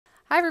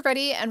Hi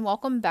everybody and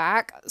welcome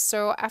back.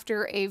 So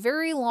after a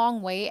very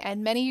long wait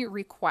and many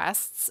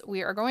requests,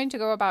 we are going to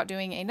go about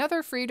doing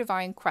another Free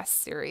Divine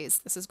Quest series.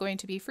 This is going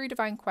to be Free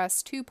Divine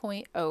Quest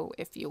 2.0,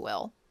 if you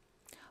will.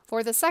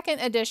 For the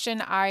second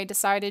edition, I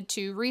decided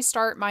to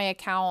restart my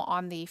account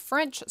on the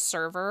French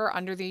server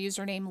under the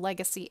username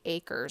Legacy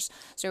Acres.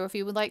 So if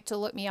you would like to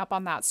look me up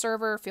on that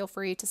server, feel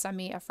free to send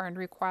me a friend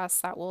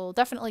request. That will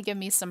definitely give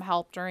me some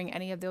help during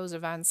any of those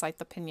events like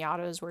the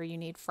pinatas where you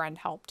need friend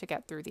help to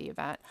get through the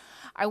event.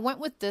 I went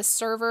with this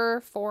server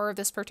for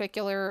this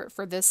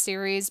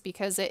series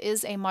because it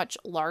is a much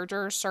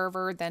larger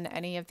server than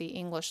any of the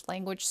English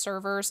language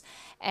servers,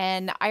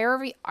 and I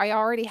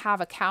already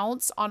have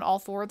accounts on all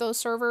four of those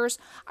servers.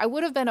 I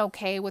would have been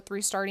okay with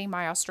restarting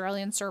my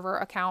Australian server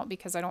account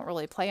because I don't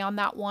really play on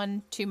that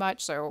one too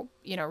much, so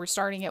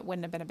restarting it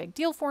wouldn't have been a big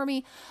deal for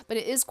me, but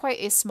it is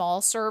quite a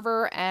small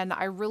server, and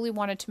I really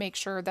wanted to make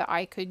sure that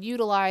I could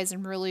utilize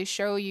and really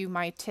show you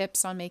my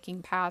tips on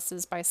making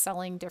passes by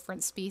selling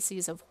different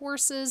species of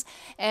horses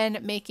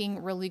and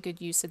making really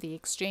good use of the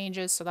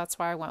exchanges, so that's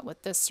why I went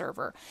with this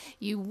server.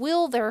 You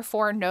will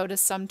therefore notice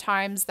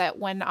sometimes that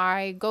when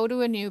I go to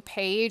a new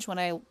page, when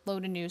I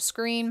load a new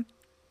screen,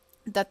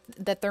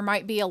 that there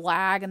might be a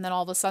lag, and then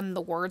all of a sudden the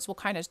words will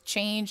kind of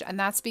change, and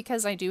that's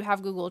because I do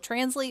have Google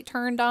Translate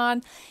turned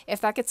on.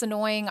 If that gets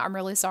annoying, I'm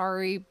really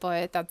sorry,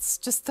 but that's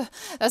just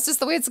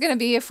the way it's going to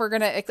be if we're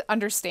going to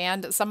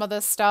understand some of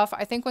this stuff.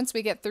 I think once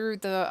we get through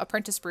the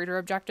apprentice breeder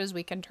objectives,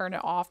 we can turn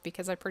it off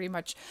because I pretty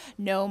much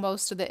know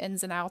most of the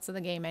ins and outs of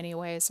the game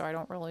anyway, so I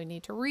don't really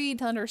need to read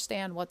to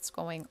understand what's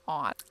going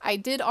on. I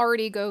did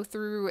already go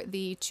through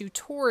the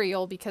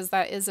tutorial because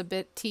that is a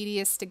bit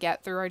tedious to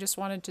get through. I just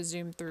wanted to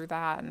zoom through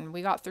that, and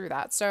we got through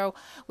that. So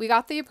we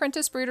got the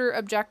apprentice breeder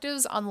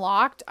objectives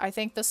unlocked. I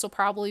think this will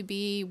probably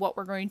be what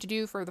we're going to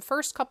do for the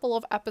first couple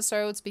of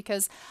episodes,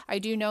 because I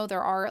do know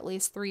there are at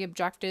least 3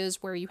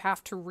 objectives where you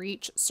have to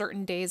reach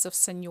certain days of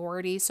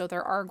seniority. So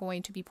there are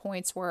going to be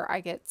points where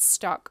I get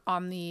stuck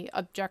on the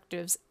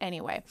objectives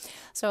anyway.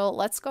 So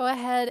let's go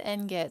ahead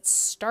and get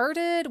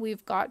started.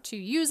 We've got to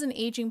use an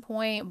aging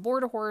point,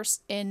 board a horse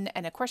in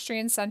an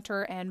equestrian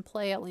center, and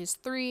play at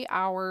least 3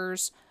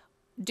 hours.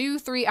 Do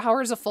 3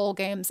 hours of full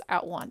games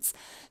at once.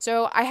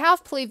 So I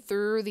have played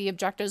through the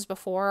objectives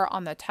before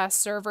on the test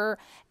server,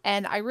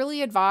 and I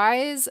really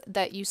advise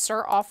that you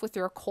start off with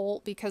your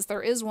colt, because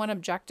there is one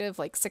objective,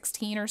 like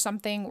 16 or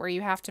something, where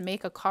you have to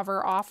make a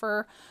cover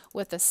offer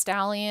with a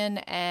stallion,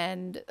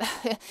 and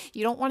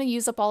you don't want to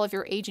use up all of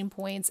your aging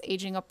points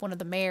aging up one of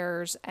the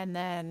mares, and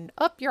then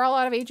you're all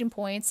out of aging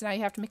points. Now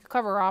you have to make a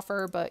cover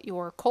offer, but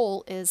your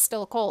colt is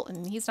still a colt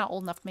and he's not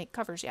old enough to make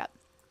covers yet.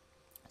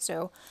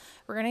 So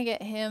we're going to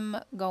get him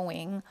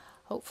going.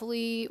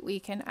 Hopefully we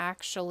can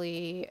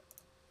actually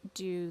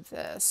do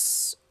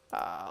this.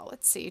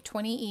 Let's see,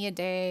 20 a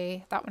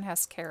day. That one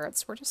has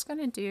carrots. We're just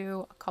going to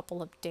do a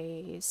couple of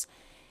days.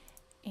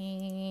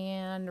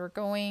 And we're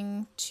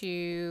going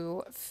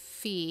to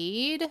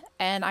feed.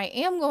 And I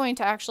am going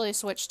to actually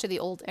switch to the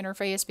old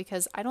interface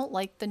because I don't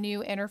like the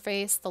new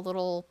interface, the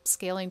little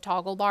scaling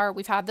toggle bar.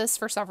 We've had this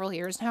for several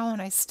years now,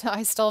 and I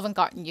still haven't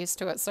gotten used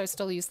to it, so I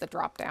still use the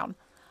drop down.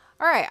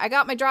 Alright, I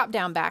got my drop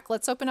down back.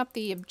 Let's open up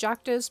the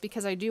objectives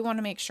because I do want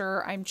to make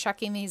sure I'm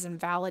checking these and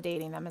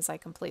validating them as I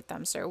complete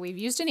them. So we've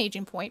used an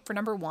aging point for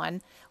number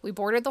 1. We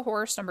boarded the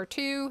horse, number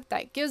 2.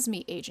 That gives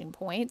me aging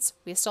points.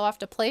 We still have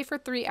to play for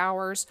 3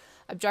 hours.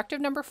 Objective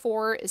number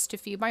 4 is to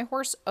feed my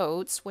horse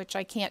oats, which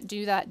I can't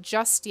do that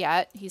just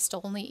yet. He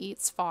still only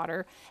eats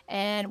fodder.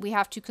 And we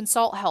have to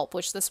consult help,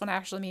 which this one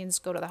actually means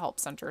go to the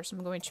help center. So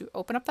I'm going to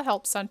open up the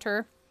help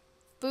center.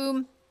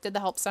 Boom, did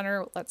the help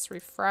center. Let's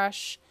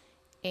refresh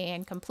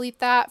and complete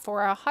that for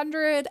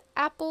 100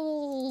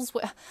 apples.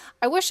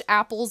 I wish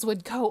apples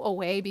would go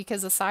away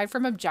because aside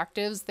from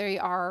objectives, they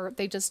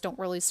just don't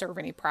really serve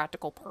any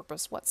practical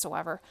purpose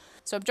whatsoever.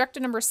 So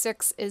objective number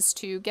 6 is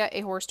to get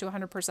a horse to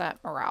 100%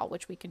 morale,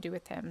 which we can do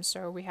with him.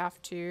 So we have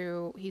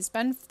to, he's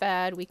been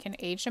fed, we can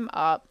age him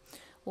up.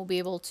 We'll be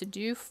able to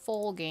do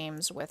full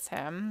games with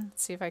him.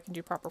 Let's see if I can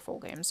do proper full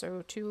games.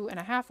 So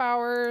 2.5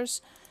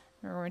 hours.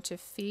 We're going to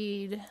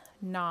feed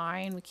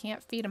 9. We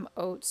can't feed him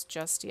oats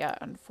just yet,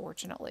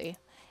 unfortunately.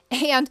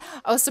 And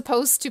I was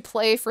supposed to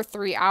play for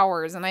 3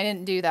 hours, and I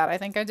didn't do that. I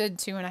think I did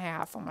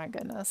 2.5. Oh my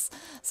goodness.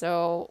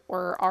 So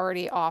we're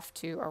already off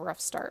to a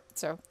rough start.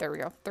 So there we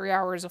go. 3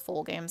 hours of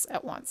full games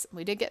at once.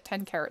 We did get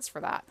 10 carrots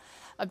for that.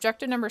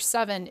 Objective number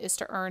 7 is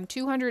to earn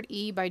 200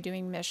 E by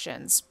doing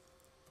missions.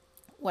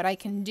 What I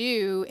can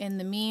do in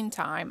the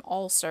meantime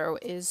also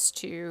is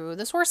to,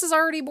 this horse is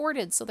already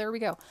boarded, so there we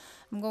go.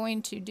 I'm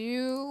going to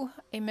do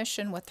a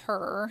mission with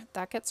her.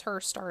 That gets her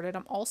started.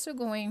 I'm also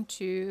going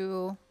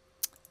to,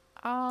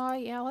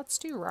 yeah, let's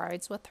do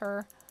rides with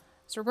her.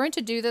 So we're going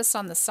to do this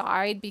on the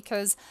side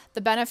because the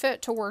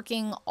benefit to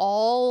working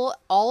all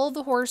of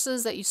the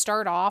horses that you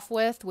start off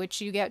with, which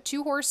you get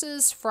 2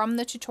 horses from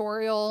the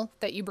tutorial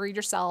that you breed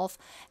yourself,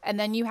 and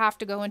then you have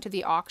to go into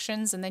the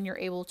auctions, and then you're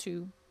able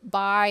to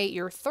buy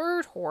your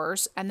third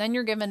horse, and then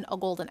you're given a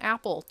golden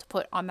apple to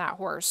put on that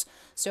horse.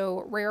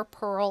 So Rare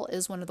Pearl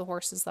is one of the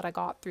horses that I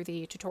got through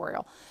the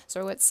tutorial.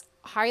 So it's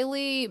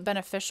highly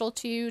beneficial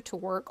to you to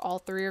work all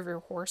three of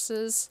your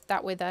horses.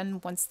 That way then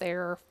once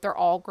they're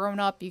all grown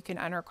up, you can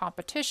enter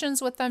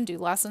competitions with them, do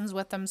lessons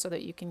with them so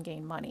that you can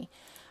gain money.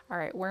 All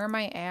right, where am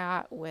I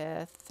at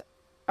with...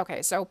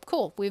 Okay, so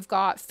cool. We've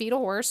got feed a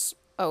horse,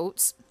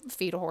 oats,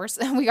 feed a horse.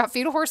 And we got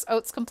feed a horse,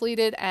 oats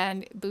completed,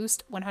 and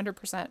boost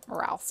 100%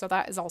 morale. So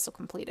that is also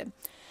completed.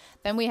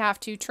 Then we have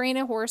to train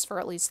a horse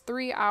for at least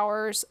 3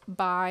 hours,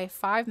 buy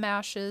 5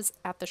 mashes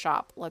at the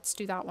shop. Let's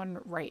do that one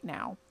right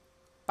now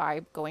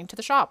by going to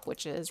the shop,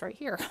 which is right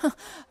here.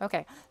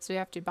 Okay, so we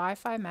have to buy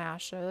 5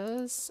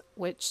 mashes,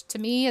 which to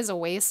me is a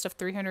waste of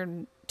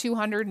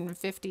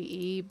 250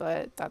 E,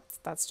 but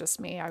that's just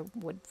me. I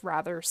would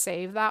rather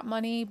save that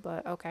money,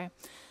 but okay.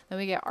 Then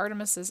we get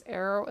Artemis's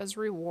arrow as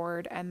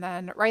reward, and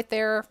then right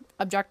there,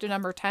 objective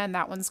number 10,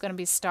 that one's going to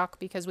be stuck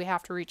because we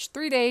have to reach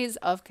 3 days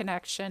of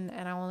connection,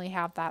 and I only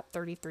have that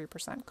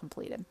 33%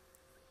 completed.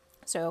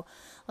 So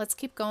let's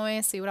keep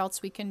going, see what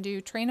else we can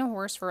do. Train a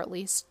horse for at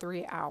least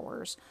 3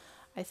 hours.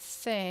 I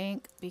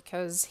think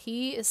because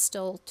he is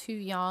still too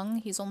young,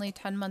 he's only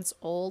 10 months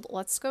old,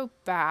 let's go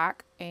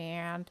back,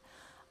 and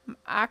I'm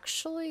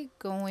actually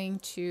going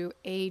to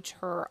age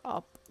her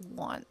up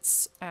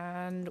once,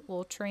 and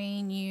we'll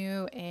train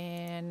you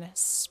in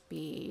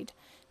speed.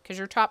 Because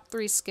your top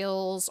 3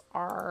 skills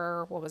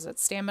are, what was it,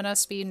 stamina,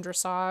 speed, and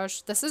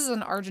dressage. This is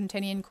an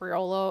Argentinian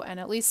Criollo, and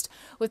at least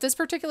with this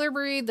particular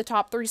breed, the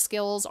top 3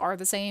 skills are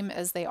the same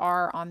as they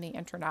are on the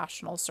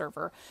international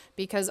server.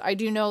 Because I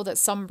do know that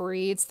some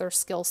breeds, their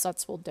skill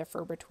sets will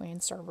differ between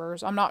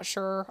servers. I'm not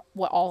sure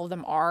what all of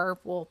them are.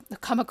 We'll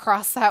come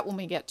across that when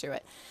we get to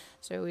it.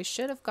 So we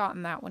should have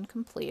gotten that one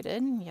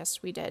completed. Yes,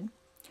 we did.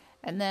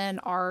 And then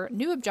our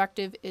new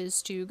objective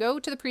is to go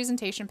to the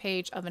presentation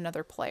page of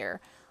another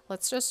player.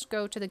 Let's just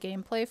go to the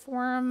gameplay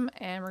forum,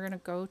 and we're going to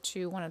go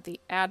to one of the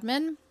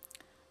admin.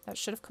 That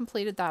should have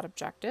completed that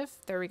objective.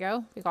 There we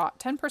go. We got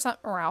 10%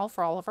 morale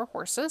for all of our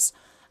horses.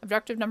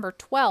 Objective number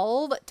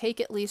 12,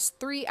 take at least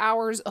 3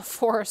 hours of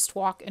forest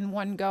walk in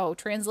one go.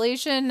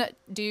 Translation,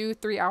 do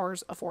 3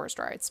 hours of forest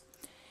rides.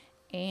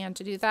 And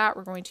to do that,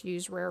 we're going to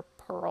use Rare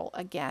Pearl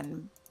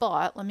again.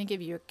 But let me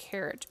give you a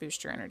carrot to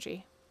boost your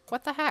energy.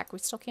 What the heck? We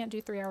still can't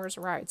do 3 hours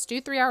of rides. Do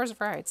 3 hours of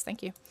rides.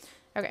 Thank you.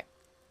 Okay.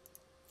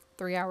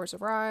 3 hours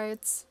of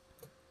rides.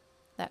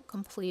 That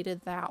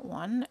completed that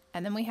one.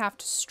 And then we have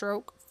to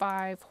stroke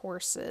 5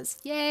 horses.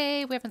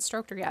 Yay! We haven't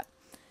stroked her yet.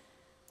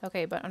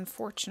 Okay, but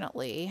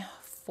unfortunately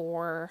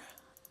for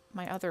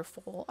my other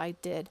foal, I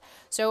did.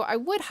 So I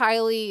would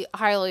highly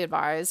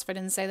advise, if I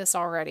didn't say this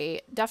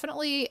already,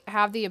 definitely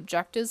have the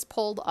objectives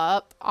pulled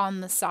up on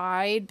the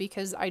side,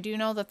 because I do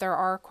know that there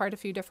are quite a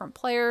few different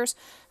players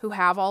who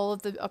have all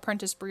of the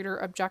apprentice breeder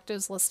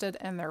objectives listed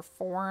in their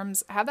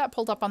forums. Have that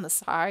pulled up on the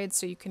side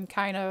so you can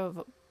kind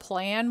of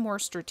plan more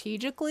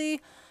strategically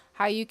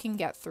how you can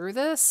get through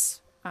this.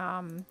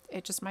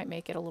 It just might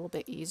make it a little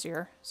bit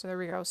easier. So there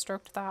we go,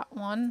 stroked that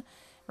one.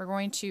 We're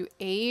going to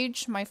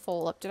age my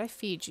foal up. Did I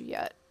feed you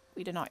yet?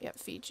 We did not yet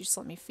feed you,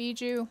 so let me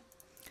feed you.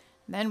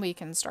 And then we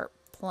can start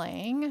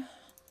playing.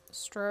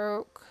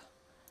 Stroke.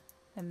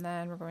 And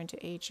then we're going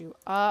to age you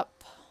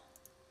up.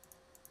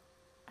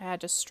 I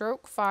had to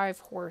stroke 5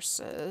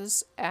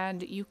 horses,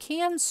 and you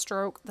can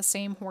stroke the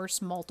same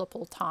horse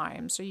multiple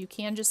times. So you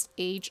can just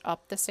age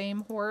up the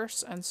same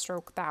horse and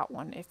stroke that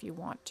one if you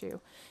want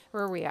to.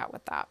 Where are we at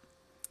with that?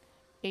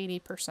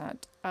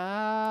 80%.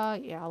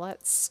 Yeah,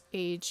 let's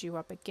age you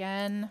up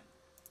again.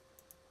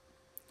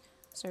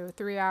 So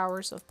 3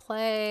 hours of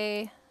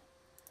play.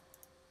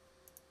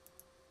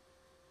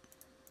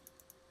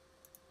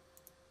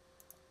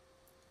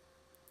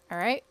 All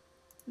right.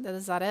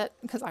 Is that it?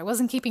 Because I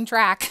wasn't keeping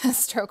track.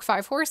 Stroke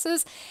 5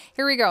 horses.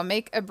 Here we go.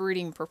 Make a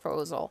breeding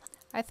proposal.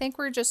 I think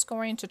we're just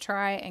going to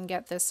try and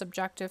get this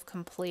objective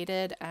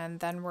completed, and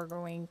then we're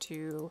going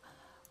to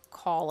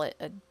call it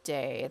a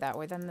day. That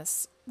way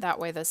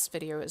this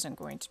video isn't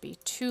going to be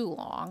too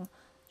long.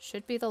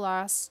 Should be the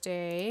last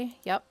day.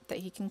 Yep, that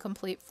he can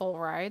complete full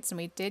rides, and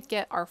we did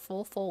get our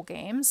full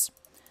games.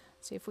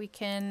 See if we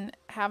can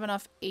have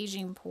enough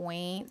aging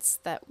points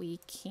that we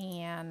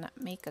can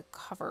make a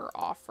cover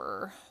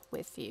offer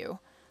with you.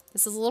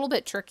 This is a little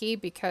bit tricky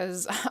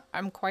because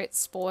I'm quite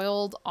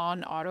spoiled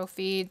on auto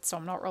feed, so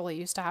I'm not really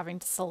used to having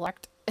to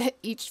select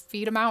each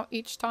feed amount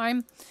each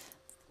time.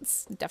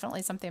 It's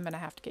definitely something I'm going to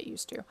have to get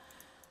used to.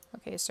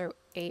 Okay, so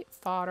 8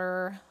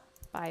 fodder,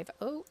 5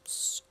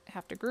 oats. I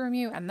have to groom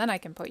you, and then I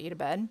can put you to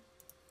bed.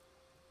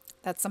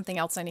 That's something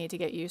else I need to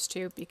get used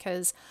to,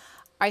 because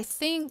I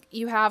think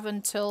you have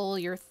until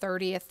your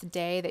 30th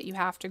day that you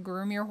have to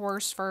groom your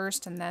horse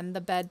first, and then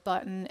the bed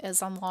button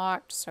is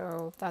unlocked,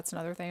 so that's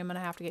another thing I'm going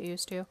to have to get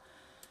used to.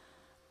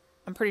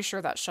 I'm pretty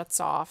sure that shuts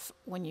off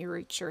when you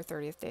reach your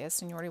 30th day of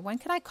seniority. When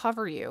can I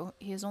cover you?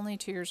 He is only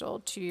 2 years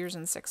old, 2 years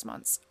and 6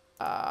 months.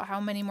 How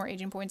many more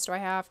aging points do I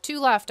have? 2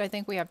 left. I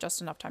think we have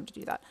just enough time to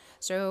do that.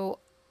 So,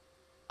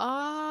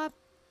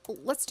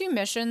 let's do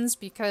missions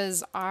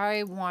because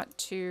I want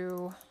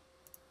to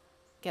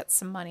get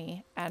some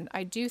money. And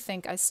I do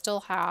think I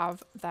still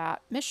have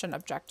that mission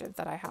objective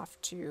that I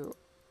have to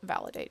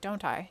validate,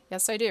 don't I?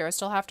 Yes, I do. I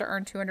still have to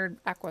earn 200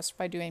 Equus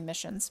by doing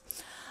missions.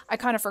 I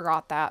kind of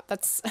forgot that.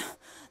 That's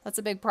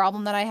a big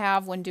problem that I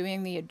have when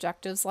doing the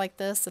objectives like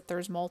this, that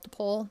there's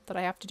multiple that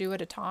I have to do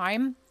at a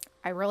time.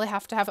 I really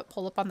have to have it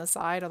pull up on the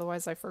side,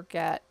 otherwise I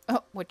forget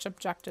which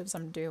objectives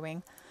I'm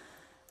doing.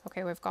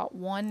 Okay, we've got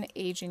one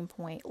aging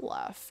point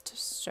left,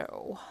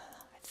 so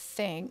I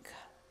think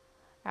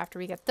after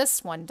we get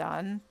this one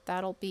done,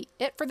 that'll be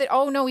it for the...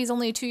 Oh no, he's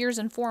only 2 years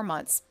and 4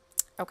 months.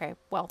 Okay,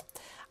 well,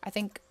 I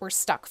think we're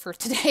stuck for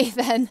today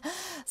then.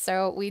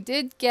 So we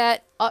did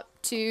get up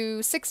to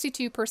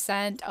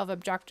 62% of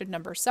objective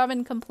number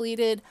 7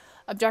 completed.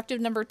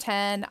 Objective number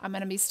 10, I'm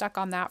going to be stuck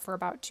on that for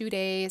about 2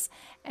 days.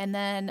 And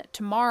then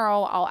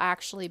tomorrow I'll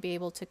actually be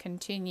able to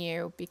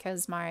continue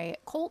because my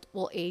colt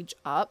will age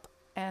up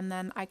and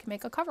then I can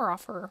make a cover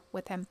offer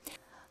with him.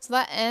 So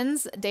that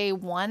ends day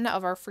 1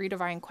 of our Free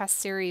Divine Quest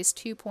Series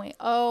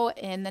 2.0.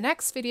 In the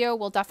next video,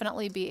 we'll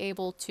definitely be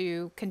able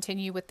to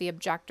continue with the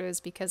objectives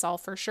because I'll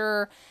for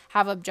sure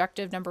have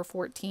objective number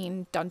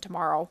 14 done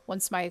tomorrow.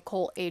 Once my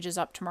colt ages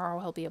up tomorrow,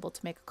 he'll be able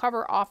to make a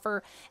cover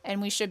offer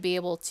and we should be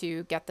able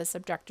to get this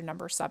objective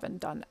number 7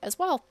 done as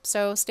well.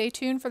 So stay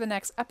tuned for the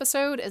next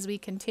episode as we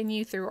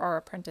continue through our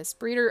apprentice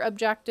breeder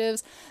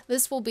objectives.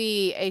 This will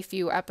be a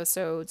few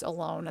episodes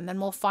alone and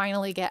then we'll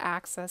finally get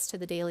access to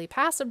the daily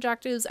pass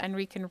objectives and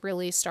we can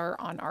really start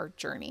on our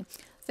journey.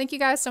 Thank you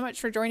guys so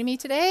much for joining me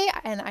today,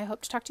 and I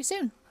hope to talk to you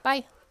soon.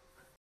 Bye.